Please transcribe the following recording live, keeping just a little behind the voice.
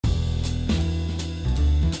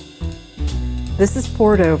This is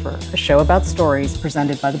Poured Over, a show about stories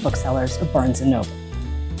presented by the booksellers of Barnes & Noble.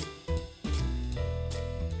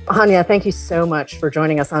 Hanya, thank you so much for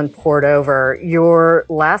joining us on Poured Over. Your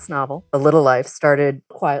last novel, A Little Life, started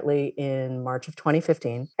quietly in March of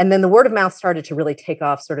 2015. And then the word of mouth started to really take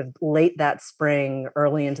off sort of late that spring,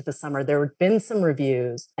 early into the summer. There had been some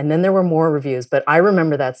reviews, and then there were more reviews. But I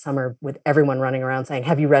remember that summer with everyone running around saying,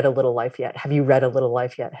 have you read A Little Life yet? Have you read A Little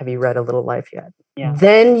Life yet? Have you read A Little Life yet? Yeah.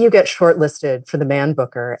 Then you get shortlisted for the Man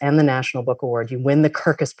Booker and the National Book Award. You win the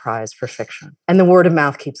Kirkus Prize for fiction. And the word of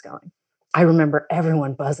mouth keeps going. I remember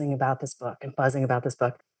everyone buzzing about this book. And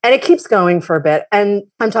it keeps going for a bit. And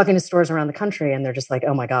I'm talking to stores around the country, and they're just like,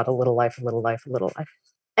 oh my God, A Little Life, A Little Life, A Little Life.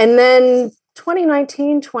 And then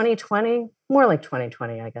 2019, 2020, more like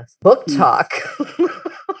 2020, I guess. Book Talk.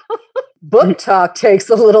 Book Talk takes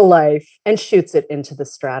A Little Life and shoots it into the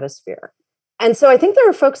stratosphere. And so I think there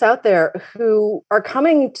are folks out there who are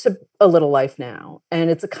coming to A Little Life now.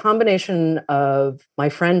 And it's a combination of, my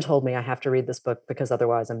friend told me I have to read this book because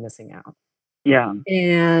otherwise I'm missing out. Yeah.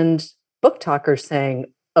 And book talkers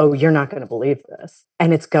saying, oh, you're not going to believe this.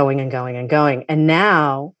 And it's going and going and going. And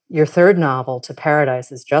now your third novel, To Paradise,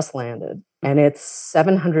 has just landed. And it's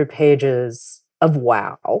 700 pages of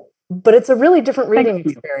wow. But it's a really different reading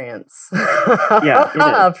experience.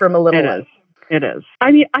 Yeah, from A Little Life. It is.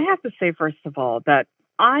 I mean, I have to say, first of all, that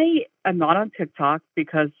I am not on TikTok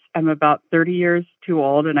because I'm about 30 years too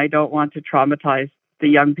old and I don't want to traumatize the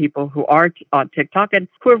young people who are on TikTok and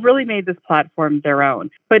who have really made this platform their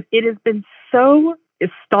own. But it has been so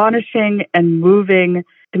astonishing and moving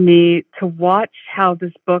to me to watch how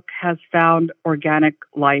this book has found organic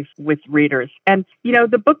life with readers. And, you know,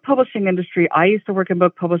 the book publishing industry, I used to work in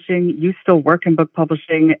book publishing. You still work in book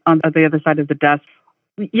publishing on the other side of the desk.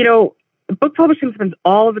 You know, book publishing spends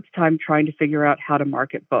all of its time trying to figure out how to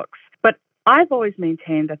market books. But I've always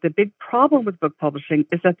maintained that the big problem with book publishing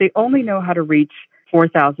is that they only know how to reach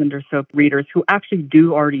 4,000 or so readers who actually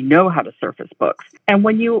do already know how to surface books. And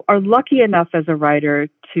when you are lucky enough as a writer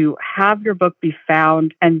to have your book be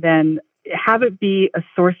found and then have it be a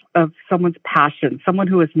source of someone's passion, someone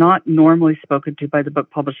who is not normally spoken to by the book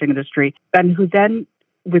publishing industry, and who then,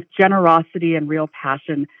 with generosity and real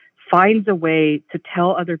passion, finds a way to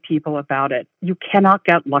tell other people about it. You cannot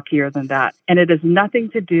get luckier than that. And it has nothing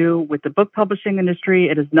to do with the book publishing industry.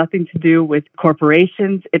 It has nothing to do with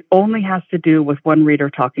corporations. It only has to do with one reader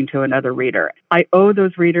talking to another reader. I owe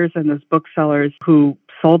those readers and those booksellers who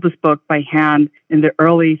sold this book by hand in the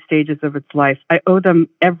early stages of its life. I owe them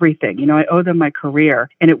everything. You know, I owe them my career,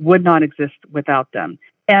 and it would not exist without them.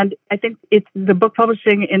 And I think it's the book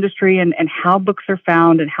publishing industry and how books are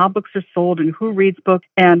found and how books are sold and who reads books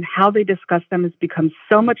and how they discuss them has become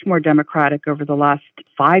so much more democratic over the last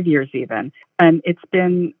 5 years even. And it's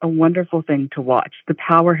been a wonderful thing to watch. The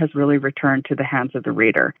power has really returned to the hands of the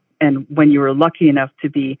reader. And when you are lucky enough to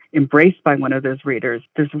be embraced by one of those readers,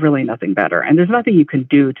 there's really nothing better. And there's nothing you can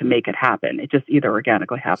do to make it happen. It just either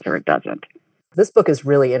organically happens or it doesn't. This book is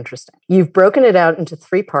really interesting. You've broken it out into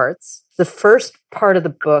 3 parts. The first part of the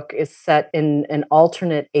book is set in an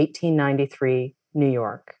alternate 1893 New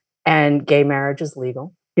York, and gay marriage is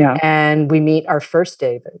legal. Yeah. And we meet our first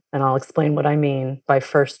David, and I'll explain what I mean by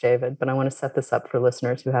first David, but I want to set this up for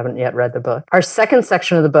listeners who haven't yet read the book. Our second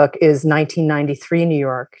section of the book is 1993 New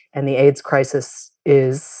York, and the AIDS crisis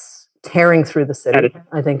is tearing through the city,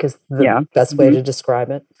 I think is the best way to describe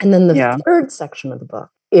it. And then the third section of the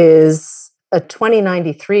book is a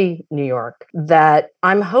 2093 New York that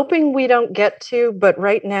I'm hoping we don't get to, but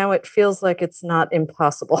right now it feels like it's not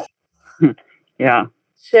impossible. Yeah.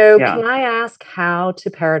 So can I ask how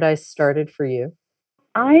To Paradise started for you?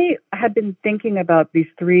 I had been thinking about these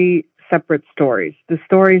 3 separate stories, the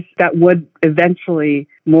stories that would eventually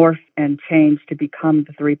morph and change to become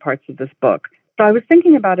the 3 parts of this book. So I was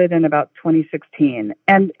thinking about it in about 2016,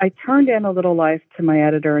 and I turned in A Little Life to my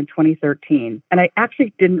editor in 2013, and I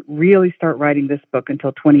actually didn't really start writing this book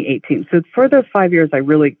until 2018. So for those 5 years, I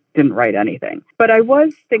really didn't write anything. But I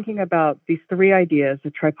was thinking about these 3 ideas, the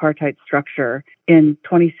tripartite structure, in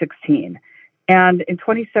 2016. And in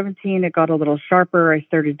 2017, it got a little sharper. I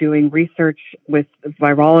started doing research with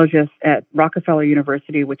virologists at Rockefeller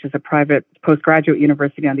University, which is a private postgraduate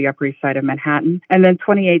university on the Upper East Side of Manhattan. And then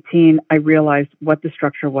 2018, I realized what the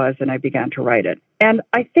structure was, and I began to write it. And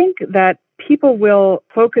I think that people will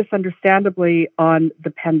focus understandably on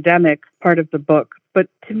the pandemic part of the book. But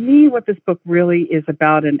to me, what this book really is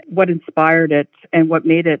about and what inspired it and what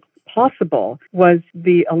made it possible was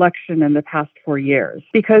the election in the past 4 years.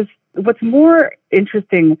 Because what's more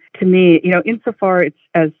interesting to me, you know, insofar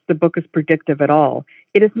as the book is predictive at all,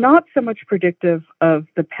 It is not so much predictive of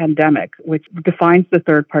the pandemic, which defines the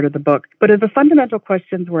third part of the book, but of the fundamental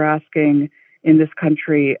questions we're asking in this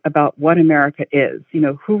country about what America is. You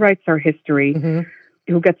know, who writes our history,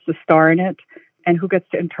 who gets to star in it, and who gets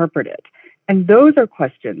to interpret it. And those are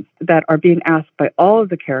questions that are being asked by all of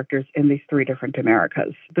the characters in these three different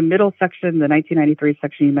Americas. The middle section, the 1993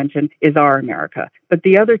 section you mentioned, is our America. But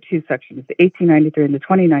the other two sections, the 1893 and the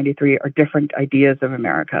 2093, are different ideas of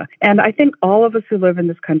America. And I think all of us who live in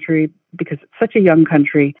this country, because it's such a young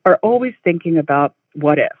country, are always thinking about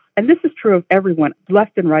what if. And this is true of everyone,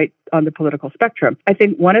 left and right on the political spectrum. I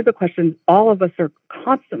think one of the questions all of us are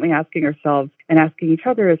constantly asking ourselves and asking each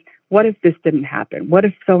other is, what if this didn't happen? What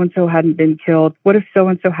if so-and-so hadn't been killed? What if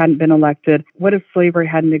so-and-so hadn't been elected? What if slavery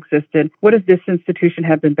hadn't existed? What if this institution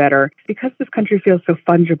had been better? Because this country feels so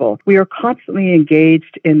fungible, we are constantly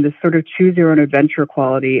engaged in this sort of choose your own adventure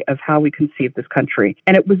quality of how we conceive this country.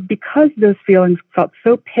 And it was because those feelings felt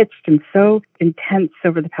so pitched and so intense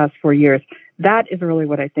over the past 4 years. That is really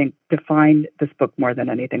what I think defined this book more than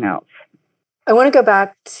anything else. I want to go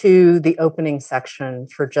back to the opening section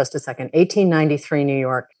for just a second. 1893 New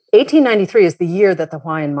York. 1893 is the year that the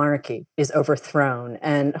Hawaiian monarchy is overthrown,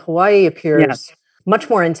 and Hawaii appears much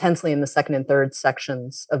more intensely in the second and third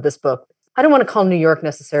sections of this book. I don't want to call New York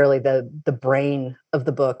necessarily the brain of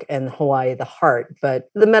the book and Hawaii the heart, but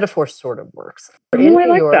the metaphor sort of works. I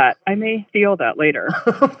like that. I may steal that later.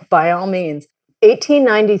 By all means.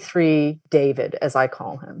 1893 David, as I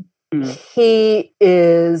call him, he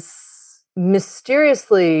is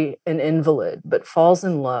mysteriously an invalid, but falls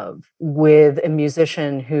in love with a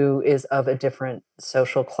musician who is of a different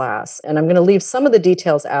social class. And I'm going to leave some of the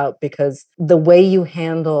details out because the way you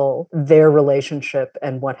handle their relationship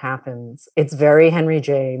and what happens, it's very Henry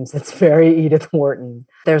James, it's very Edith Wharton.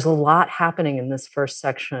 There's a lot happening in this first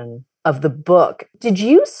section of the book. Did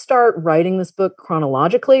you start writing this book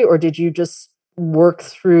chronologically, or did you just work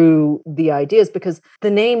through the ideas? Because the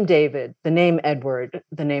name David, the name Edward,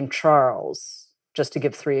 the name Charles, just to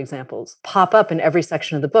give three examples, pop up in every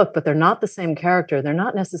section of the book, but they're not the same character. They're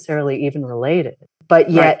not necessarily even related, but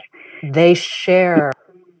yet they share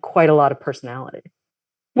quite a lot of personality.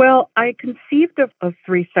 Well, I conceived of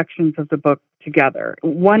three sections of the book together.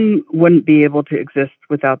 One wouldn't be able to exist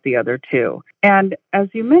without the other two. And as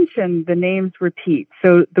you mentioned, the names repeat.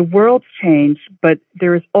 So the world's changed, but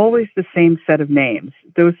there is always the same set of names.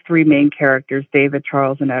 Those three main characters, David,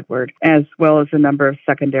 Charles, and Edward, as well as a number of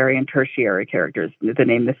secondary and tertiary characters. The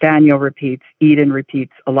name Nathaniel repeats, Eden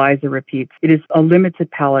repeats, Eliza repeats. It is a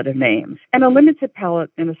limited palette of names, and a limited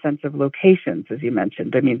palette in a sense of locations, as you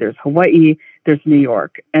mentioned. I mean, there's Hawaii, there's New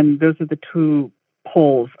York, and those are the two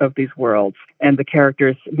poles of these worlds, and the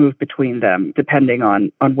characters move between them depending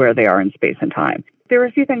on where they are in space and time. There are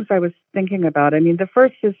a few things I was thinking about. I mean, the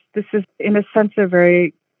first is this is, in a sense, a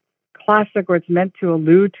very classic, or it's meant to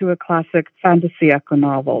allude to a classic fantasy echo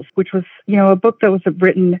novels, which was, a book that was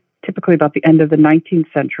written typically about the end of the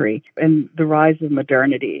 19th century and the rise of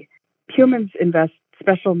modernity. Humans invest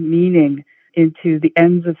special meaning into the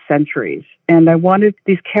ends of centuries, and I wanted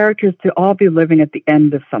these characters to all be living at the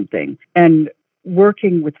end of something and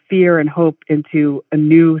working with fear and hope into a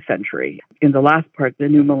new century, in the last part, the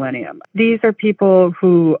new millennium. These are people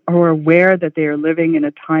who are aware that they are living in a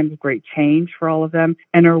time of great change for all of them,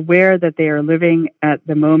 and are aware that they are living at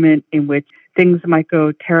the moment in which things might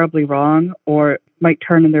go terribly wrong or might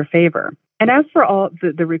turn in their favor. And as for all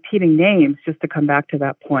the repeating names, just to come back to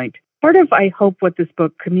that point, part of, I hope, what this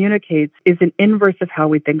book communicates is an inverse of how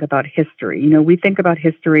we think about history. We think about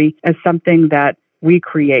history as something that we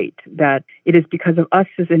create, that it is because of us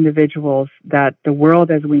as individuals that the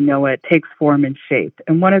world as we know it takes form and shape.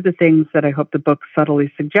 And one of the things that I hope the book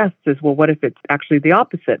subtly suggests is, well, what if it's actually the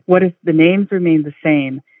opposite? What if the names remain the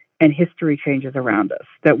same and history changes around us,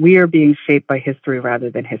 that we are being shaped by history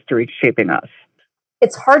rather than history shaping us?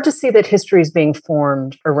 It's hard to see that history is being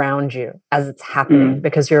formed around you as it's happening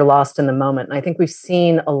because you're lost in the moment. And I think we've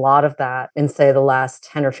seen a lot of that in, say, the last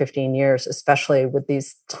 10 or 15 years, especially with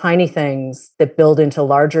these tiny things that build into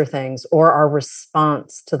larger things, or our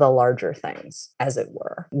response to the larger things, as it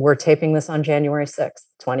were. We're taping this on January 6th,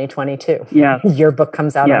 2022. Yeah. Your book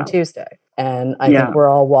comes out on Tuesday. And I think we're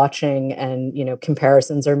all watching, and,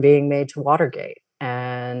 comparisons are being made to Watergate.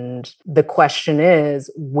 And the question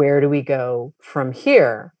is, where do we go from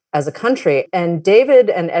here as a country? And David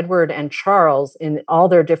and Edward and Charles, in all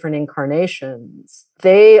their different incarnations,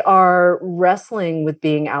 they are wrestling with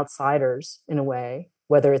being outsiders in a way,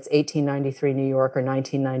 whether it's 1893 New York or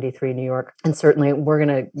 1993 New York. And certainly we're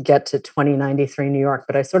going to get to 2093 New York,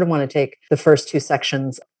 but I sort of want to take the first two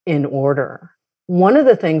sections in order. One of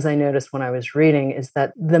the things I noticed when I was reading is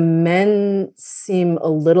that the men seem a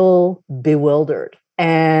little bewildered,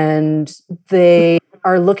 and they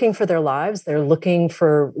are looking for their lives. They're looking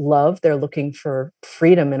for love. They're looking for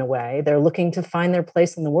freedom in a way. They're looking to find their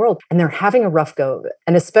place in the world, and they're having a rough go of it.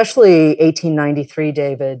 And especially 1893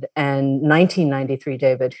 David and 1993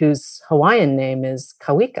 David, whose Hawaiian name is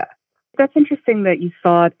Kawika. That's interesting that you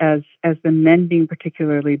saw it as the men being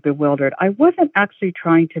particularly bewildered. I wasn't actually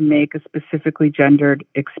trying to make a specifically gendered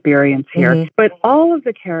experience here, but all of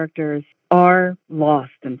the characters are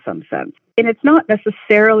lost in some sense. And it's not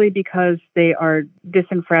necessarily because they are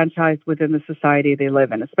disenfranchised within the society they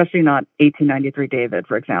live in, especially not 1893 David,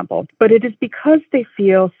 for example. But it is because they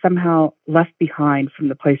feel somehow left behind from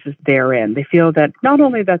the places they're in. They feel that not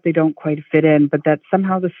only that they don't quite fit in, but that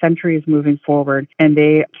somehow the century is moving forward and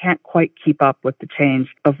they can't quite keep up with the change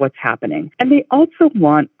of what's happening. And they also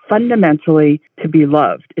want fundamentally to be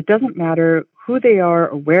loved. It doesn't matter who they are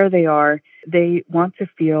or where they are. They want to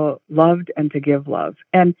feel loved and to give love.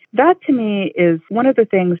 And that to me is one of the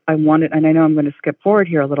things I wanted, and I know I'm going to skip forward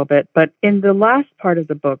here a little bit, but in the last part of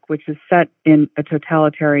the book, which is set in a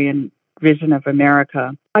totalitarian vision of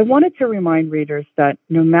America, I wanted to remind readers that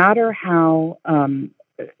no matter how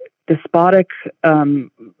despotic,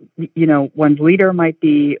 one's leader might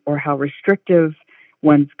be, or how restrictive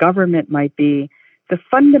one's government might be, the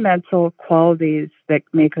fundamental qualities that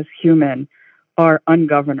make us human are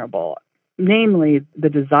ungovernable. Namely, the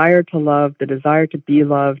desire to love, the desire to be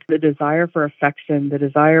loved, the desire for affection, the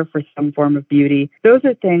desire for some form of beauty. Those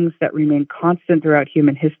are things that remain constant throughout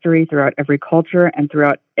human history, throughout every culture, and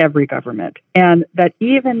throughout every government. And that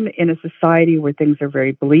even in a society where things are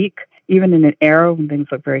very bleak, even in an era when things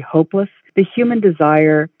look very hopeless, the human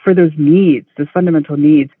desire for those needs, those fundamental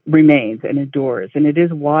needs, remains and endures. And it is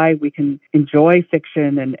why we can enjoy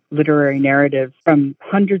fiction and literary narratives from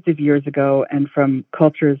hundreds of years ago and from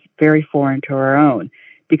cultures very foreign to our own,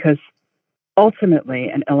 because ultimately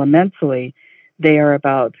and elementally, they are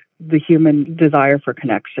about the human desire for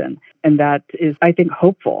connection. And that is, I think,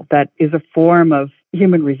 hopeful. That is a form of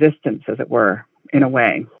human resistance, as it were, in a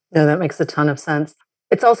way. No, that makes a ton of sense.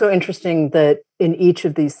 It's also interesting that in each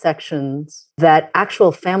of these sections, that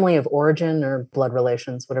actual family of origin or blood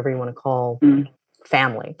relations, whatever you want to call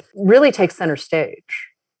family, really takes center stage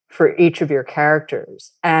for each of your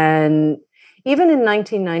characters. And even in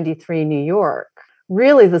 1993 New York,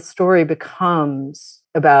 really the story becomes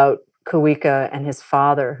about Kawika and his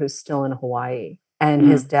father, who's still in Hawaii, and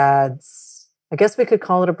his dad's, I guess we could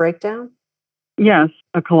call it a breakdown? Yes,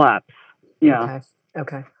 a collapse. Yeah.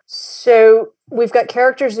 Okay. So we've got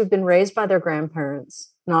characters who've been raised by their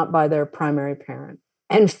grandparents, not by their primary parent.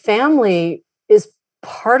 And family is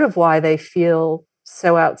part of why they feel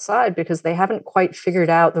so outside, because they haven't quite figured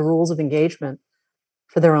out the rules of engagement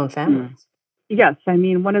for their own families. Yes. I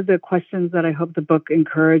mean, one of the questions that I hope the book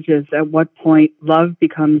encourages, at what point love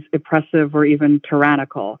becomes oppressive or even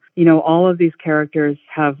tyrannical. You know, all of these characters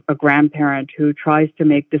have a grandparent who tries to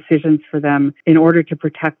make decisions for them in order to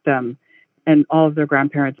protect them. And all of their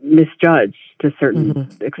grandparents misjudge to a certain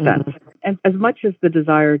extent. And as much as the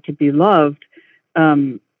desire to be loved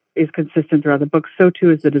is consistent throughout the book, so too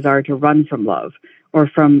is the desire to run from love, or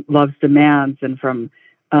from love's demands and from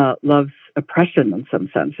love's oppression in some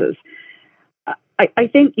senses. I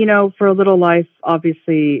think, for A Little Life,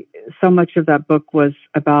 obviously, so much of that book was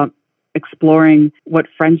about exploring what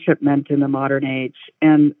friendship meant in the modern age.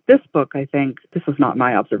 And this book, I think, this was not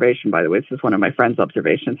my observation, by the way, this is one of my friend's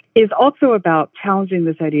observations, is also about challenging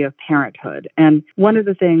this idea of parenthood. And one of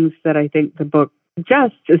the things that I think the book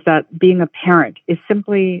suggests is that being a parent is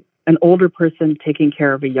simply an older person taking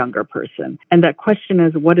care of a younger person. And that question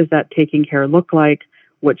is, what does that taking care look like?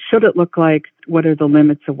 What should it look like? What are the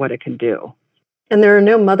limits of what it can do? And there are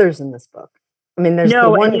no mothers in this book. I mean, there's the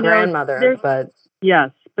one grandmother, but...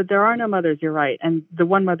 Yes. But there are no mothers, you're right. And the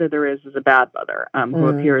one mother there is a bad mother who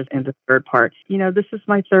appears in the third part. This is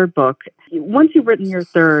my third book. Once you've written your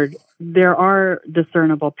third, there are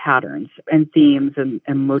discernible patterns and themes and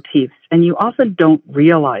motifs. And you often don't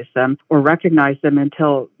realize them or recognize them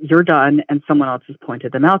until you're done and someone else has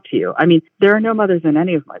pointed them out to you. I mean, there are no mothers in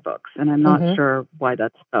any of my books, and I'm not sure why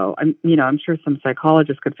that's so. I'm sure some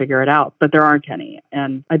psychologists could figure it out, but there aren't any.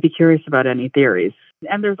 And I'd be curious about any theories.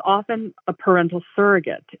 And there's often a parental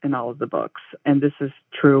surrogate in all of the books. And this is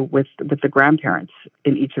true with the grandparents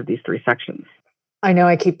in each of these three sections. I know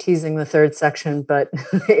I keep teasing the third section, but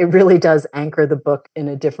it really does anchor the book in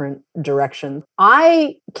a different direction.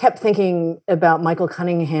 I kept thinking about Michael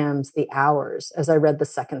Cunningham's The Hours as I read the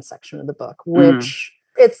second section of the book, which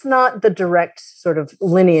It's not the direct sort of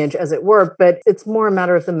lineage, as it were, but it's more a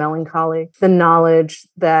matter of the melancholy, the knowledge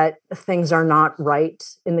that things are not right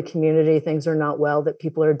in the community, things are not well, that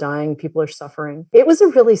people are dying, people are suffering. It was a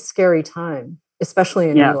really scary time, especially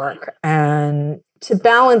in New York. And to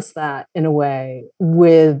balance that in a way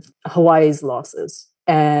with Hawaii's losses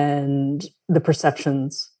and the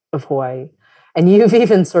perceptions of Hawaii. And you've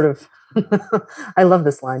even sort of, I love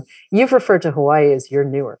this line, you've referred to Hawaii as your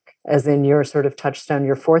Newark, as in your sort of touchstone,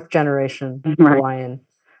 your fourth generation Hawaiian.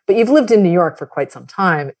 But you've lived in New York for quite some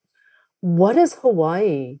time. What does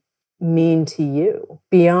Hawaii mean to you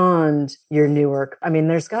beyond your Newark? I mean,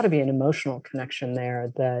 there's got to be an emotional connection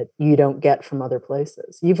there that you don't get from other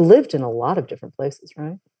places. You've lived in a lot of different places,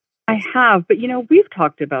 right? I have, but we've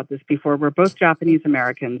talked about this before. We're both Japanese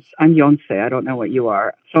Americans. I'm Yonsei. I don't know what you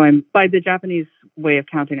are. So I'm, by the Japanese way of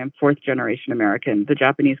counting, I'm fourth generation American. The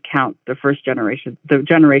Japanese count the first generation, the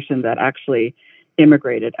generation that actually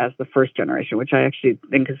immigrated as the first generation, which I actually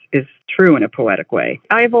think is true in a poetic way.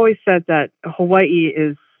 I've always said that Hawaii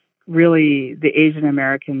is really the Asian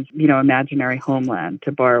Americans, imaginary homeland,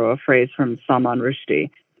 to borrow a phrase from Salman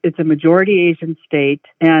Rushdie. It's a majority Asian state,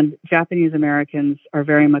 and Japanese Americans are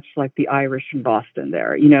very much like the Irish in Boston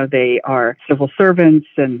there. They are civil servants,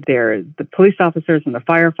 and they're the police officers and the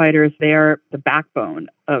firefighters. They are the backbone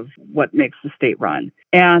of what makes the state run.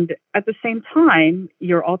 And at the same time,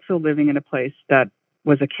 you're also living in a place that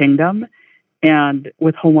was a kingdom and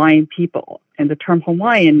with Hawaiian people. And the term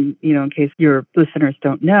Hawaiian, in case your listeners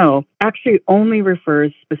don't know, actually only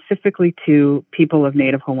refers specifically to people of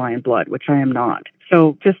native Hawaiian blood, which I am not.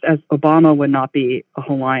 So just as Obama would not be a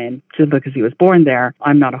Hawaiian just because he was born there,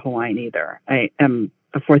 I'm not a Hawaiian either. I am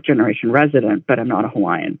a fourth generation resident, but I'm not a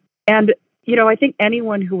Hawaiian. And, I think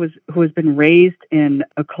anyone who has been raised in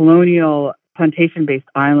a colonial plantation-based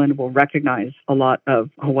island will recognize a lot of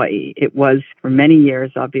Hawaii. It was for many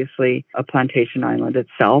years, obviously, a plantation island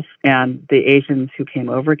itself. And the Asians who came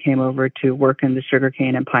over to work in the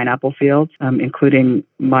sugarcane and pineapple fields, including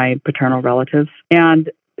my paternal relatives.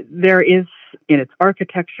 And there is, in its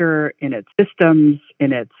architecture, in its systems,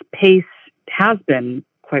 in its pace, has been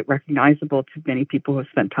quite recognizable to many people who have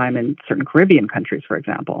spent time in certain Caribbean countries, for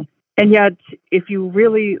example. And yet, if you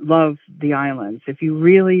really love the islands, if you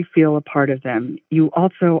really feel a part of them, you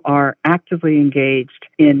also are actively engaged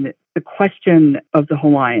in the question of the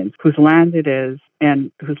Hawaiians, whose land it is and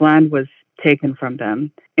whose land was taken from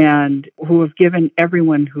them, and who have given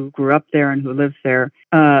everyone who grew up there and who lives there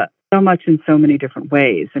so much in so many different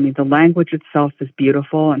ways. I mean, the language itself is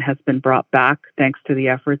beautiful and has been brought back thanks to the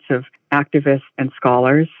efforts of activists and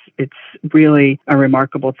scholars. It's really a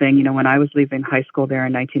remarkable thing. When I was leaving high school there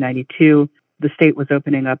in 1992, the state was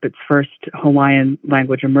opening up its first Hawaiian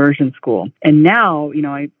language immersion school. And now,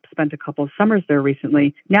 I spent a couple of summers there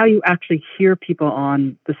recently. Now you actually hear people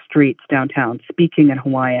on the streets downtown speaking in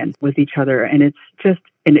Hawaiian with each other. And it's just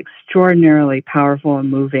an extraordinarily powerful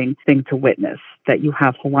and moving thing to witness, that you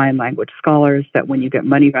have Hawaiian language scholars, that when you get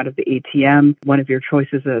money out of the ATM, one of your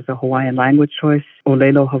choices is a Hawaiian language choice,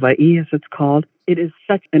 Olelo Hawaii as it's called. It is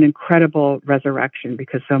such an incredible resurrection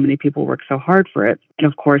because so many people work so hard for it. And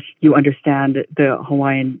of course, you understand the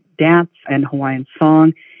Hawaiian dance and Hawaiian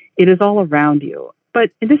song. It is all around you.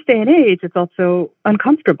 But in this day and age, it's also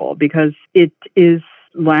uncomfortable because it is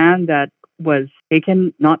land that was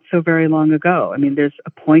taken not so very long ago. I mean, there's a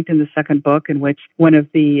point in the second book in which one of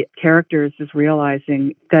the characters is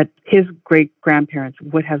realizing that his great-grandparents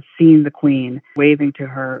would have seen the queen waving to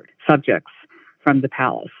her subjects from the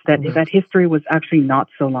palace, that history was actually not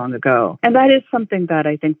so long ago. And that is something that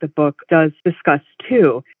I think the book does discuss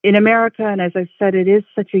too. In America, and as I've said, it is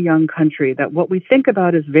such a young country that what we think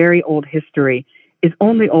about as very old history is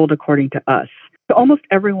only old according to us. So almost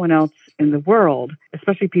everyone else in the world,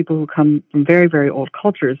 especially people who come from very, very old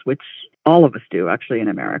cultures, which all of us do actually in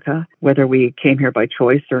America, whether we came here by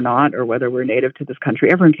choice or not, or whether we're native to this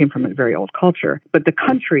country, everyone came from a very old culture. But the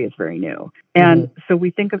country is very new. And so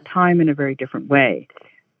we think of time in a very different way.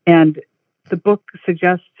 And the book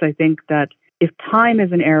suggests, I think, that if time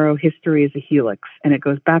is an arrow, history is a helix, and it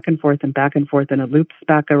goes back and forth, and it loops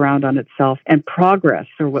back around on itself. And progress,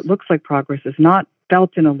 or what looks like progress, is not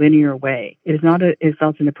felt in a linear way. It is not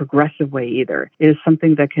felt in a progressive way either. It is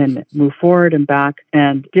something that can move forward and back,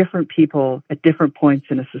 and different people at different points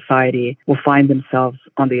in a society will find themselves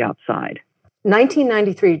on the outside.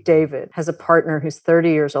 1993, David has a partner who's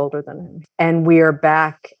 30 years older than him. And we are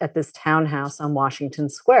back at this townhouse on Washington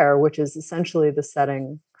Square, which is essentially the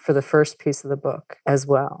setting for the first piece of the book as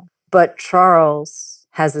well. But Charles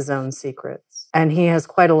has his own secrets, and he has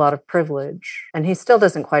quite a lot of privilege, and he still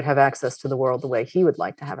doesn't quite have access to the world the way he would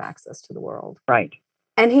like to have access to the world. Right.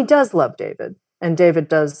 And he does love David. And David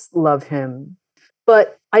does love him.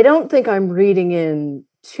 But I don't think I'm reading in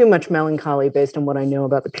too much melancholy based on what I know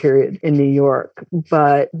about the period in New York.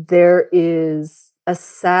 But there is a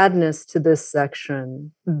sadness to this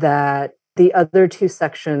section that the other two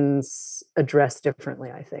sections address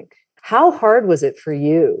differently, I think. How hard was it for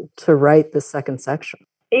you to write the second section?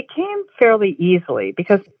 It came fairly easily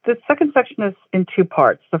because the second section is in two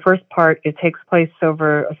parts. The first part, it takes place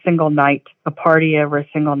over a single night, a party over a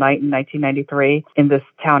single night in 1993 in this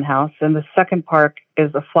townhouse. And the second part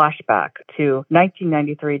is a flashback to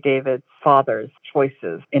 1993 David's father's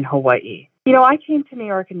choices in Hawaii. You know, I came to New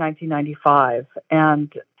York in 1995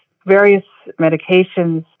 and various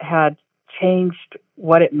medications had changed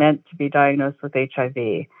what it meant to be diagnosed with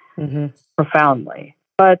HIV profoundly.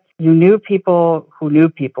 But you knew people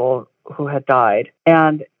who had died.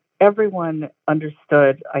 And everyone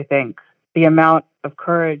understood, I think, the amount of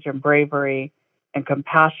courage and bravery and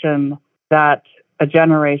compassion that a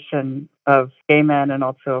generation of gay men and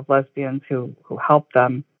also of lesbians who helped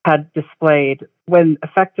them had displayed when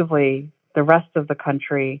effectively the rest of the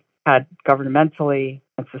country had governmentally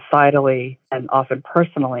and societally and often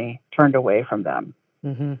personally turned away from them.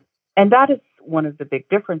 And that is one of the big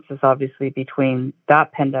differences, obviously, between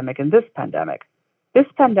that pandemic and this pandemic. This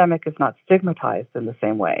pandemic is not stigmatized in the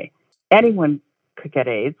same way. Anyone could get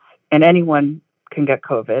AIDS and anyone can get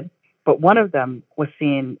COVID, but one of them was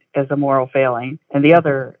seen as a moral failing and the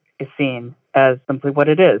other is seen as simply what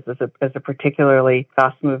it is, as a particularly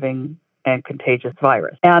fast-moving and contagious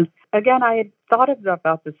virus. And again, I had thought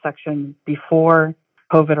about this section before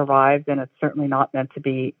COVID arrived, and it's certainly not meant to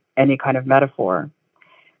be any kind of metaphor.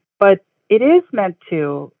 But it is meant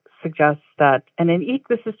to suggest that, and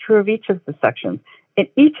this is true of each of the sections, in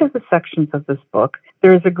each of the sections of this book,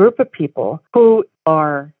 there is a group of people who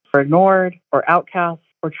are ignored or outcast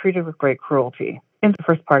or treated with great cruelty. In the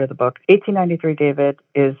first part of the book, 1893 David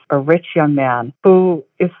is a rich young man who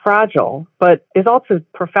is fragile, but is also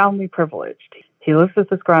profoundly privileged. He lives with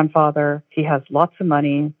his grandfather. He has lots of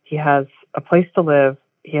money. He has a place to live.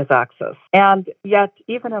 He has access. And yet,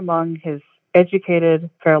 even among his educated,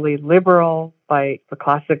 fairly liberal, by the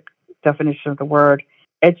classic definition of the word,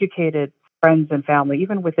 educated friends and family,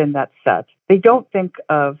 even within that set, they don't think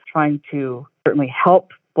of trying to certainly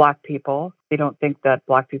help Black people. They don't think that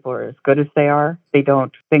Black people are as good as they are. They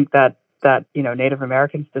don't think that Native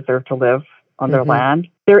Americans deserve to live on their land.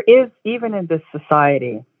 There is, even in this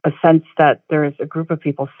society, a sense that there is a group of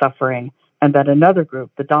people suffering and that another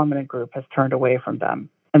group, the dominant group, has turned away from them.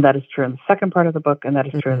 And that is true in the second part of the book, and that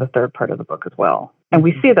is true in the third part of the book as well. And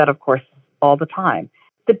we see that, of course, all the time.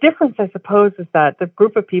 The difference, I suppose, is that the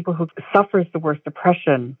group of people who suffers the worst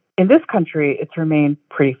oppression in this country, it's remained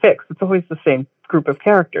pretty fixed. It's always the same group of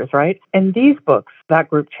characters, right? In these books, that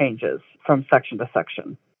group changes from section to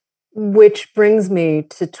section. Which brings me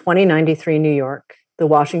to 2093 New York. The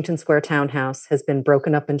Washington Square townhouse has been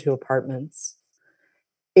broken up into apartments.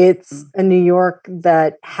 It's a New York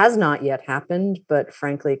that has not yet happened, but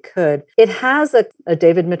frankly could. It has a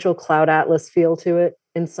David Mitchell Cloud Atlas feel to it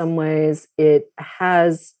in some ways. It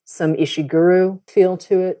has some Ishiguro feel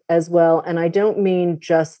to it as well. And I don't mean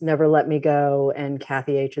just Never Let Me Go and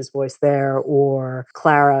Kathy H's voice there, or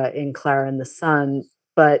Clara in Clara and the Sun,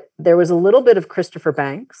 but there was a little bit of Christopher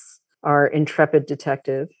Banks, our intrepid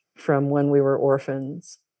detective from When We Were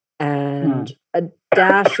Orphans, and a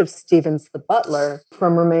dash of Stevens the Butler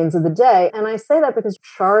from Remains of the Day. And I say that because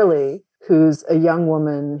Charlie, who's a young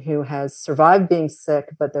woman who has survived being sick,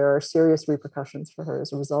 but there are serious repercussions for her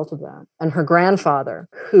as a result of that. And her grandfather,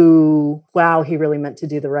 who, wow, he really meant to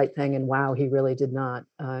do the right thing, and wow, he really did not,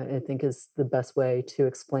 I think is the best way to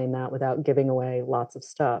explain that without giving away lots of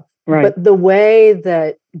stuff. Right. But the way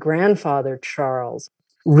that grandfather Charles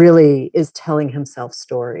really is telling himself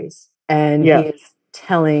stories, and he is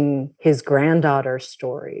telling his granddaughter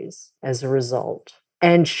stories as a result.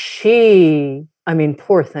 And she, I mean,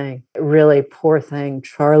 poor thing, really poor thing.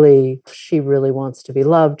 Charlie, she really wants to be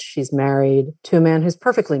loved. She's married to a man who's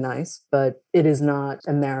perfectly nice, but it is not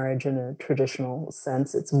a marriage in a traditional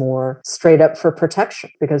sense. It's more straight up for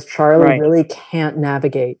protection because Charlie really can't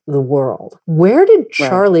navigate the world. Where did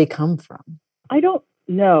Charlie come from? I don't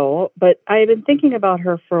know, but I've been thinking about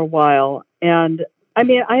her for a while. And I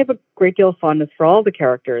mean, I have a great deal of fondness for all the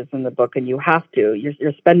characters in the book, and you have to.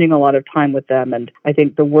 You're spending a lot of time with them, and I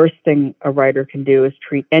think the worst thing a writer can do is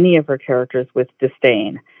treat any of her characters with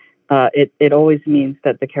disdain. It always means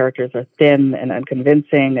that the characters are thin and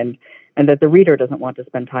unconvincing, and that the reader doesn't want to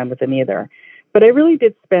spend time with them either. But I really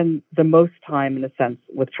did spend the most time, in a sense,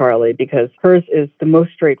 with Charlie, because hers is the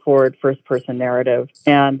most straightforward first-person narrative,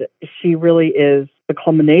 and she really is the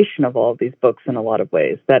culmination of all of these books in a lot of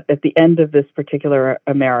ways, that at the end of this particular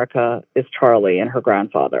America is Charlie and her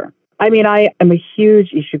grandfather. I mean, I am a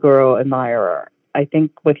huge Ishiguro admirer. I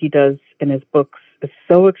think what he does in his books is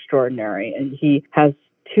so extraordinary, and he has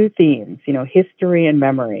two themes, history and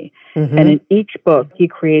memory. Mm-hmm. And in each book, he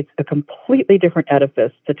creates a completely different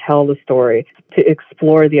edifice to tell the story, to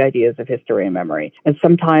explore the ideas of history and memory. And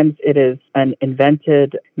sometimes it is an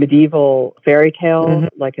invented medieval fairy tale,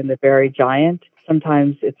 mm-hmm. like in The Very Giant.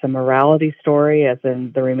 Sometimes it's a morality story, as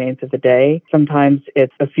in The Remains of the Day. Sometimes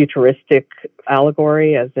it's a futuristic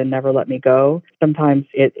allegory, as in Never Let Me Go. Sometimes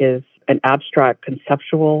it is an abstract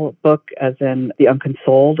conceptual book, as in The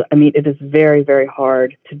Unconsoled. I mean, it is very, very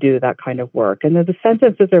hard to do that kind of work. And the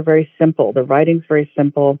sentences are very simple. The writing's very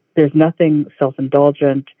simple. There's nothing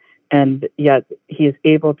self-indulgent. And yet he is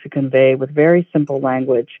able to convey with very simple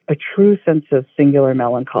language a true sense of singular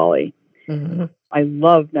melancholy. Mm-hmm. I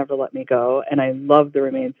love Never Let Me Go, and I love The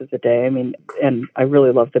Remains of the Day. I mean, and I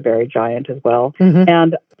really love The Very Giant as well. Mm-hmm.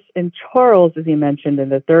 And in Charles, as he mentioned in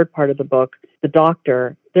the third part of the book, the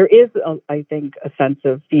doctor, there is, I think, a sense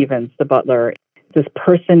of Stevens, the butler, this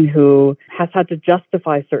person who has had to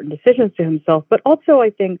justify certain decisions to himself, but also I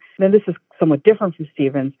think, and this is somewhat different from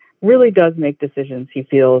Stevens, really does make decisions he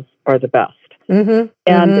feels are the best. Mm-hmm.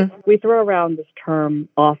 And mm-hmm. we throw around this term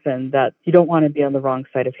often that you don't want to be on the wrong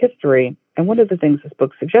side of history. And one of the things this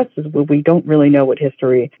book suggests is we don't really know what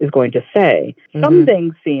history is going to say. Mm-hmm. Some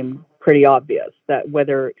things seem pretty obvious, that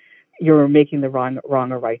whether you're making the wrong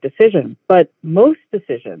or right decision. But most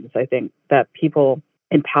decisions, I think, that people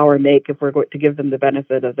in power make, if we're going to give them the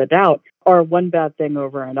benefit of the doubt, are one bad thing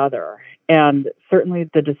over another. And certainly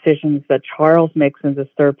the decisions that Charles makes in this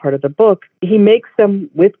third part of the book, he makes them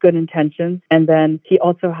with good intentions, and then he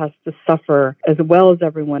also has to suffer, as well as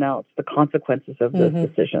everyone else, the consequences of those mm-hmm.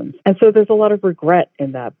 decisions. And so there's a lot of regret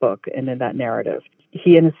in that book and in that narrative.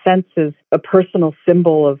 He, in a sense, is a personal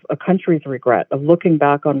symbol of a country's regret, of looking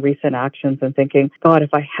back on recent actions and thinking, God,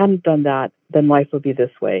 if I hadn't done that, then life would be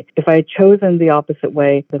this way. If I had chosen the opposite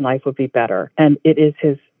way, then life would be better. And it is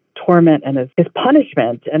his torment and his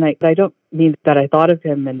punishment. And I don't mean that I thought of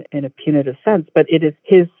him in a punitive sense, but it is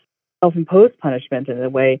his self-imposed punishment in a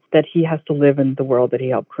way that he has to live in the world that he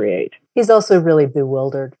helped create. He's also really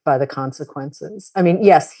bewildered by the consequences. I mean,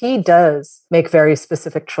 yes, he does make very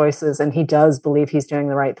specific choices and he does believe he's doing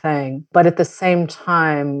the right thing. But at the same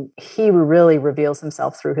time, he really reveals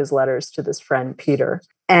himself through his letters to this friend, Peter.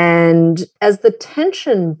 And as the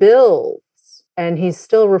tension builds, and he's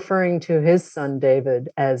still referring to his son, David,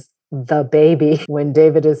 as the baby when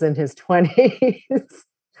David is in his 20s.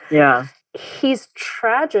 Yeah. He's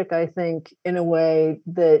tragic, I think, in a way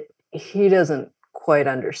that he doesn't quite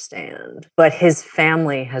understand, but his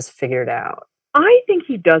family has figured out. I think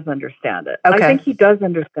he does understand it. Okay. I think he does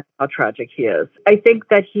understand how tragic he is. I think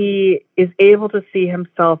that he is able to see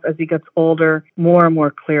himself as he gets older more and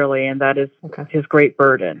more clearly, and that is his great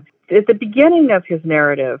burden. At the beginning of his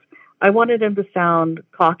narrative, I wanted him to sound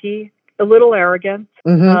cocky, a little arrogant,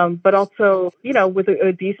 mm-hmm. But also, with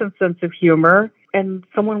a decent sense of humor and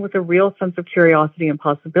someone with a real sense of curiosity and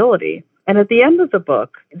possibility. And at the end of the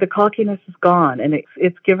book, the cockiness is gone and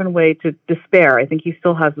it's given way to despair. I think he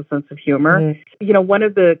still has a sense of humor. Mm-hmm. One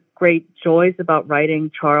of the great joys about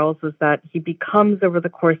writing Charles is that he becomes, over the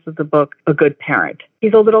course of the book, a good parent.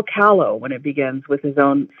 He's a little callow when it begins with his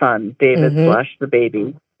own son, David mm-hmm. / the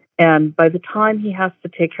baby. And by the time he has to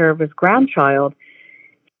take care of his grandchild,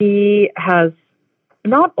 he has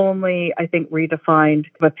not only, I think, redefined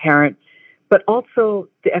a parent, but also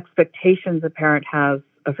the expectations a parent has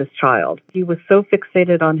of his child. He was so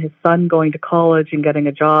fixated on his son going to college and getting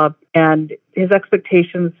a job, and his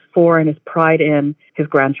expectations for and his pride in his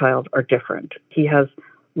grandchild are different. He has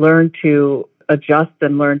learned to adjust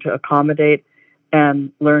and learn to accommodate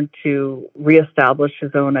and learn to reestablish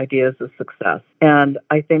his own ideas of success. And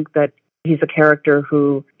I think that he's a character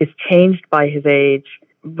who is changed by his age,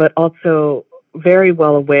 but also very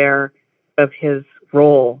well aware of his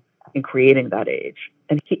role in creating that age.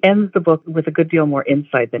 And he ends the book with a good deal more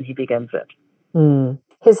insight than he begins it. Mm.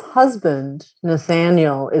 His husband,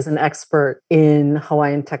 Nathaniel, is an expert in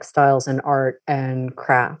Hawaiian textiles and art and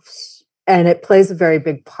crafts. And it plays a very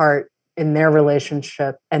big part in their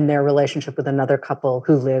relationship and their relationship with another couple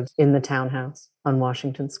who lived in the townhouse on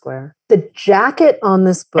Washington Square. The jacket on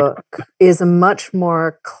this book is a much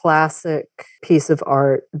more classic piece of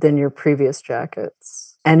art than your previous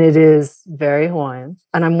jackets. And it is very Hawaiian.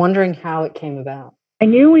 And I'm wondering how it came about. I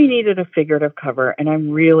knew we needed a figurative cover, and I'm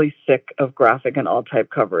really sick of graphic and alt-type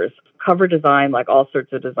covers. Cover design, like all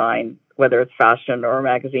sorts of design, whether it's fashion or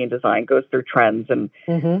magazine design, goes through trends, and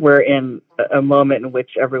we're in a moment in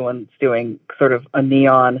which everyone's doing sort of a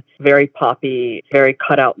neon, very poppy, very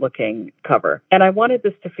cut-out-looking cover. And I wanted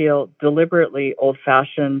this to feel deliberately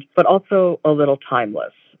old-fashioned, but also a little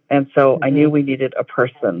timeless. And so I knew we needed a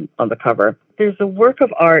person on the cover. There's a work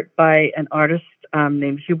of art by an artist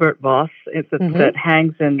named Hubert Voss. That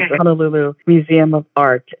hangs in the Honolulu Museum of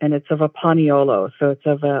Art, and it's of a paniolo, so it's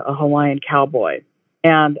of a Hawaiian cowboy.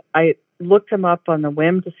 And I looked him up on the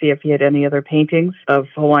whim to see if he had any other paintings of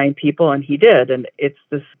Hawaiian people, and he did. And it's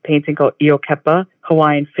this painting called Iokepa,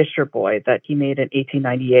 Hawaiian Fisher Boy, that he made in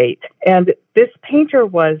 1898. And this painter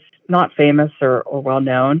was not famous or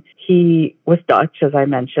well-known. He was Dutch, as I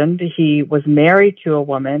mentioned. He was married to a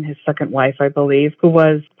woman, his second wife, I believe, who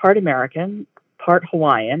was part American, part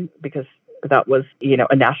Hawaiian, because that was,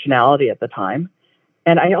 a nationality at the time.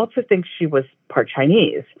 And I also think she was part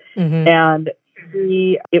Chinese. And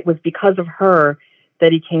it was because of her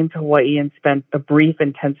that he came to Hawaii and spent a brief,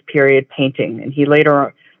 intense period painting. And he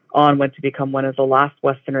later on went to become one of the last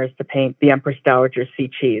Westerners to paint the Empress Dowager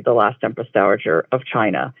Cixi, the last Empress Dowager of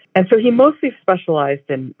China. And so he mostly specialized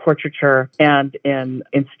in portraiture and in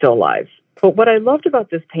still lives. But what I loved about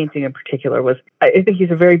this painting in particular was, I think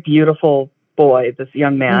he's a very beautiful boy, this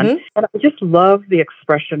young man. And I just love the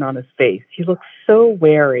expression on his face. He looks so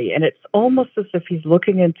wary, and it's almost as if he's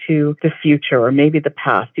looking into the future or maybe the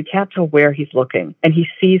past. You can't tell where he's looking, and he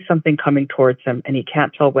sees something coming towards him, and he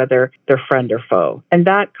can't tell whether they're friend or foe. And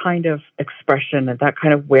that kind of expression and that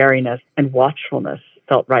kind of wariness and watchfulness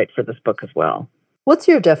felt right for this book as well. What's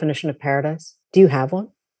your definition of paradise? Do you have one?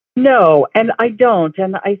 No, and I don't.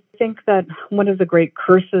 And I think that one of the great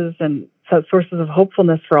curses and sources of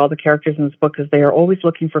hopefulness for all the characters in this book is they are always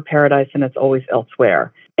looking for paradise, and it's always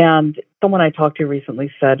elsewhere. And someone I talked to recently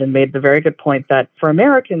said and made the very good point that for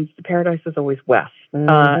Americans, the paradise is always west.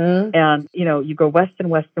 And, you go west and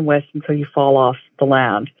west and west until you fall off the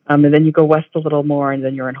land. And then you go west a little more, and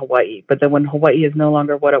then you're in Hawaii. But then when Hawaii is no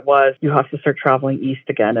longer what it was, you have to start traveling east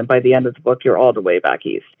again. And by the end of the book, you're all the way back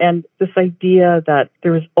east. And this idea that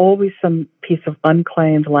there is always some piece of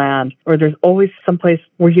unclaimed land, or there's always some place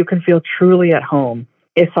where you can feel truly at home,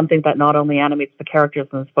 is something that not only animates the characters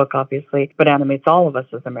in this book, obviously, but animates all of us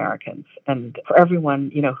as Americans. And for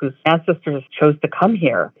everyone, whose ancestors chose to come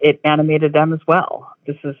here, it animated them as well.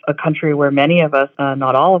 This is a country where many of us,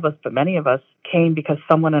 not all of us, but many of us, came because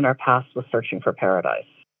someone in our past was searching for paradise.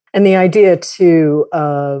 And the idea, too,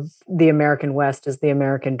 of the American West as the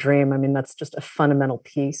American dream, I mean, that's just a fundamental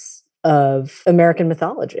piece of American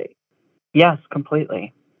mythology. Yes,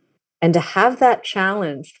 completely. And to have that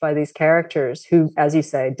challenged by these characters who, as you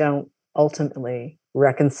say, don't ultimately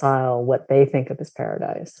reconcile what they think of as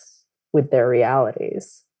paradise with their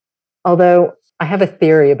realities. Although I have a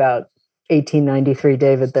theory about 1893,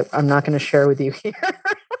 David, that I'm not going to share with you here.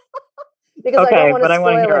 Because I don't want to spoil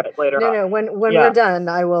want to hear it later on. No, when we're done,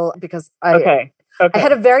 I will, because I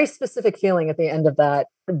had a very specific feeling at the end of that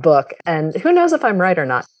book, and who knows if I'm right or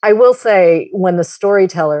not. I will say, when the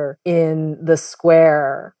storyteller in the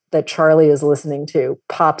square that Charlie is listening to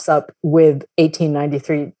pops up with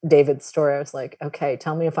 1893 David's story, I was like, okay,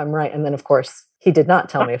 tell me if I'm right. And then, of course, he did not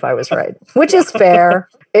tell me if I was right, which is fair.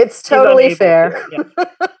 It's totally fair.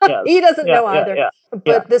 He doesn't know either.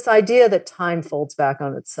 But this idea that time folds back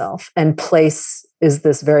on itself and place is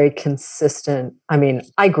this very consistent. I mean,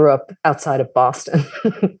 I grew up outside of Boston.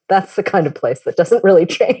 That's the kind of place that doesn't really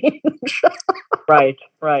change. Right.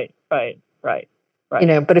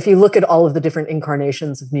 But if you look at all of the different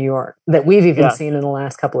incarnations of New York that we've even seen in the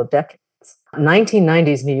last couple of decades,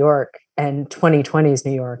 1990s New York and 2020s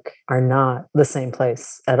New York are not the same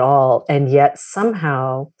place at all, and yet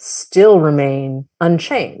somehow still remain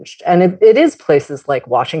unchanged. And it is places like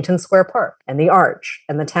Washington Square Park and the Arch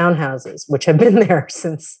and the townhouses, which have been there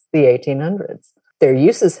since the 1800s. Their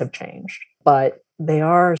uses have changed, but they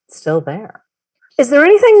are still there. Is there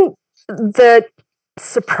anything that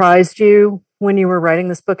surprised you when you were writing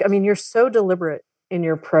this book? I mean, you're so deliberate in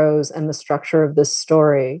your prose and the structure of this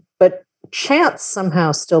story, but chance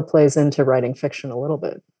somehow still plays into writing fiction a little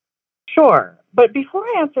bit. Sure. But before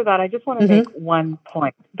I answer that, I just want to make one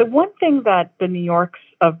point. The one thing that the New Yorks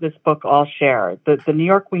of this book all share, the New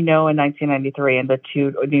York we know in 1993 and the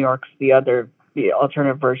two New Yorks, the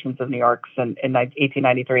alternative versions of New York's in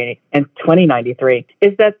 1893 and 2093,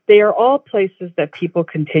 is that they are all places that people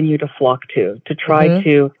continue to flock to try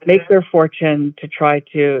to make their fortune, to try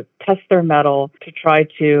to test their mettle, to try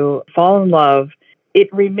to fall in love.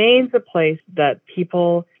 it remains a place that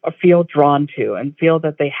people feel drawn to and feel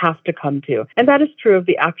that they have to come to. And that is true of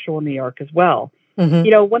the actual New York as well. Mm-hmm.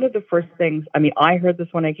 You know, one of the first things, I mean, I heard this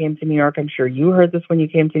when I came to New York. I'm sure you heard this when you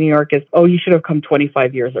came to New York is, oh, you should have come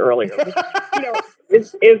 25 years earlier. Which, you know,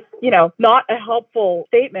 is, you know, not a helpful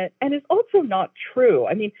statement. And it's also not true.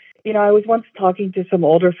 I mean, you know, I was once talking to some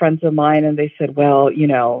older friends of mine and they said, well, you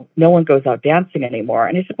know, no one goes out dancing anymore.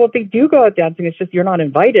 And I said, well, they do go out dancing. It's just you're not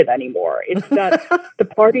invited anymore. It's that the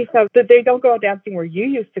parties have, that they don't go out dancing where you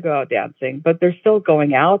used to go out dancing, but they're still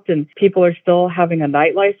going out and people are still having a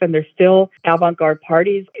nightlife and there's still avant-garde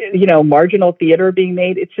parties, you know, marginal theater being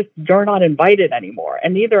made. It's just you're not invited anymore.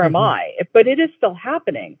 And neither am I. But it is still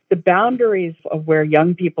happening. The boundaries of where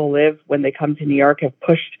young people live when they come to New York have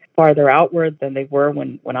pushed farther outward than they were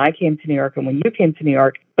when I came to New York and when you came to New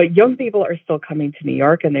York. But young people are still coming to New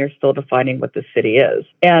York and they're still defining what the city is.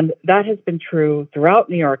 And that has been true throughout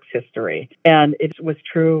New York's history. And it was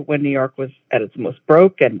true when New York was at its most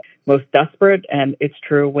broke and most desperate. And it's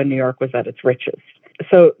true when New York was at its richest.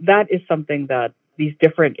 So that is something that these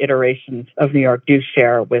different iterations of New York do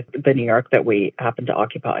share with the New York that we happen to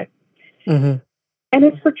occupy. Mm-hmm. And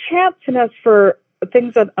as for chance and as for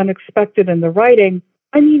things that unexpected in the writing,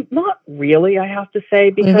 I mean, not really, I have to say,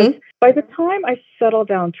 because by the time I settle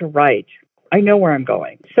down to write, I know where I'm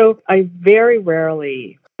going. So I very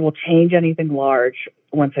rarely will change anything large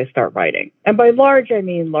once I start writing. And by large, I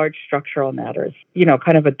mean large structural matters, you know,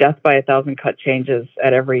 kind of a death by a thousand cut changes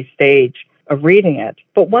at every stage of reading it.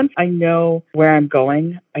 But once I know where I'm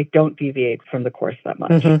going, I don't deviate from the course that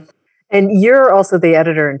much. Mm-hmm. And you're also the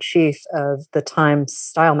editor-in-chief of the Times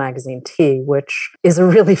style magazine, T, which is a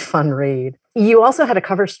really fun read. You also had a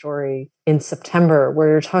cover story in September where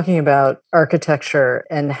you're talking about architecture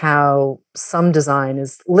and how some design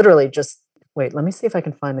is literally just, wait, let me see if I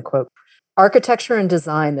can find the quote. Architecture and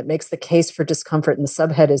design that makes the case for discomfort. And the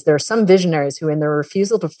subhead is, there are some visionaries who, in their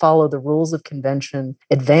refusal to follow the rules of convention,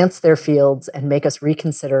 advance their fields and make us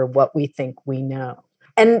reconsider what we think we know.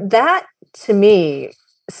 And that, to me,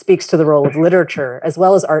 speaks to the role of literature as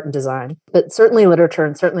well as art and design, but certainly literature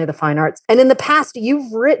and certainly the fine arts. And in the past,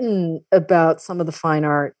 you've written about some of the fine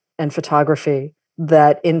art and photography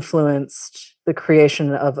that influenced the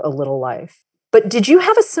creation of A Little Life. But did you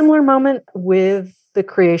have a similar moment with the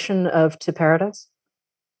creation of To Paradise?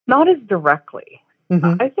 Not as directly.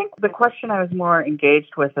 Mm-hmm. I think the question I was more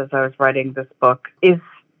engaged with as I was writing this book is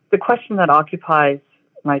the question that occupies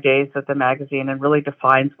my days at the magazine and really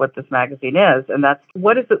defines what this magazine is. And that's,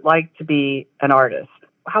 what is it like to be an artist?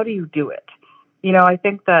 How do you do it? You know, I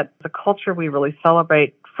think that the culture, we really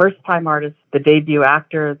celebrate first-time artists, the debut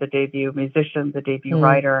actor, the debut musician, the debut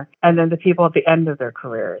writer, and then the people at the end of their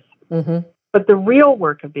careers. Mm-hmm. But the real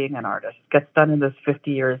work of being an artist gets done in those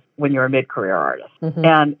 50 years when you're a mid-career artist. Mm-hmm.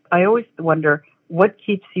 And I always wonder, what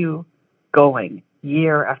keeps you going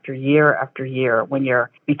year after year after year when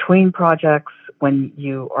you're between projects, when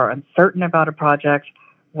you are uncertain about a project,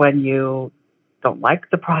 when you don't like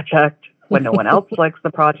the project, when no one else likes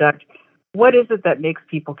the project? What is it that makes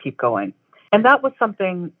people keep going? And that was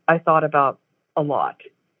something I thought about a lot,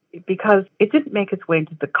 because it didn't make its way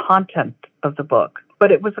into the content of the book,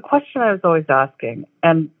 but it was a question I was always asking.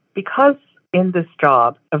 And because in this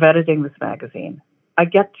job of editing this magazine, I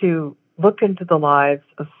get to look into the lives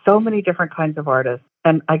of so many different kinds of artists,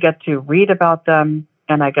 and I get to read about them,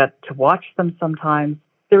 and I get to watch them sometimes.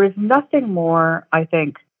 There is nothing more, I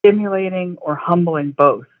think, stimulating or humbling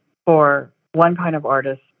both for one kind of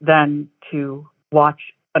artist than to watch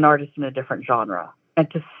an artist in a different genre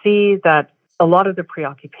and to see that a lot of the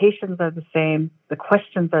preoccupations are the same, the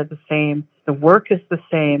questions are the same, the work is the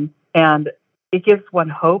same, and it gives one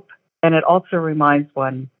hope, and it also reminds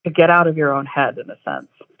one to get out of your own head, in a sense,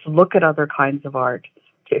 to look at other kinds of art,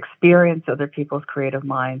 to experience other people's creative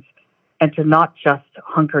minds, and to not just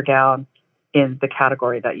hunker down in the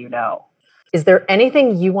category that you know. Is there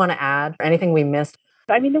anything you want to add, anything we missed?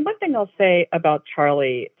 I mean, the one thing I'll say about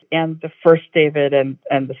Charlie and the first David and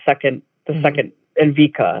the second, and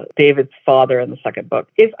Vika, David's father in the second book,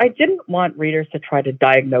 is I didn't want readers to try to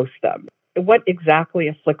diagnose them. What exactly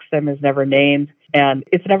afflicts them is never named, and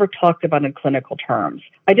it's never talked about in clinical terms.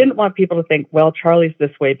 I didn't want people to think, well, Charlie's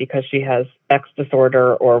this way because she has X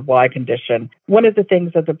disorder or Y condition. One of the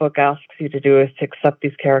things that the book asks you to do is to accept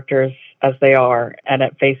these characters as they are and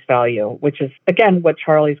at face value, which is, again, what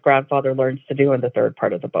Charlie's grandfather learns to do in the third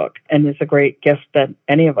part of the book. And it's a great gift that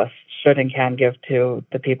any of us should and can give to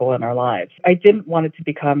the people in our lives. I didn't want it to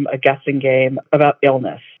become a guessing game about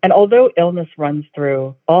illness. And although illness runs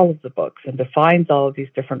through all of the books and defines all of these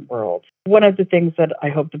different worlds, one of the things that I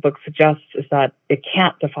hope the book suggests is that it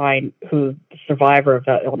can't define who the survivor of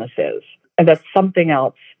that illness is. and that something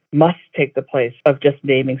else must take the place of just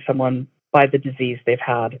naming someone by the disease they've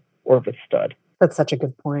had or withstood. That's such a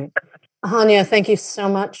good point. Hanya, thank you so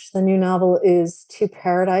much. The new novel is To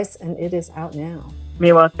Paradise, and it is out now.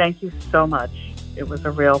 Miwa, thank you so much. It was a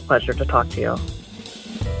real pleasure to talk to you.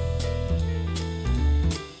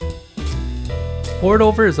 Poured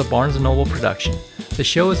Over is a Barnes & Noble production. The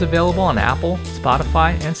show is available on Apple,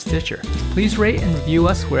 Spotify, and Stitcher. Please rate and review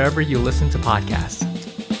us wherever you listen to podcasts.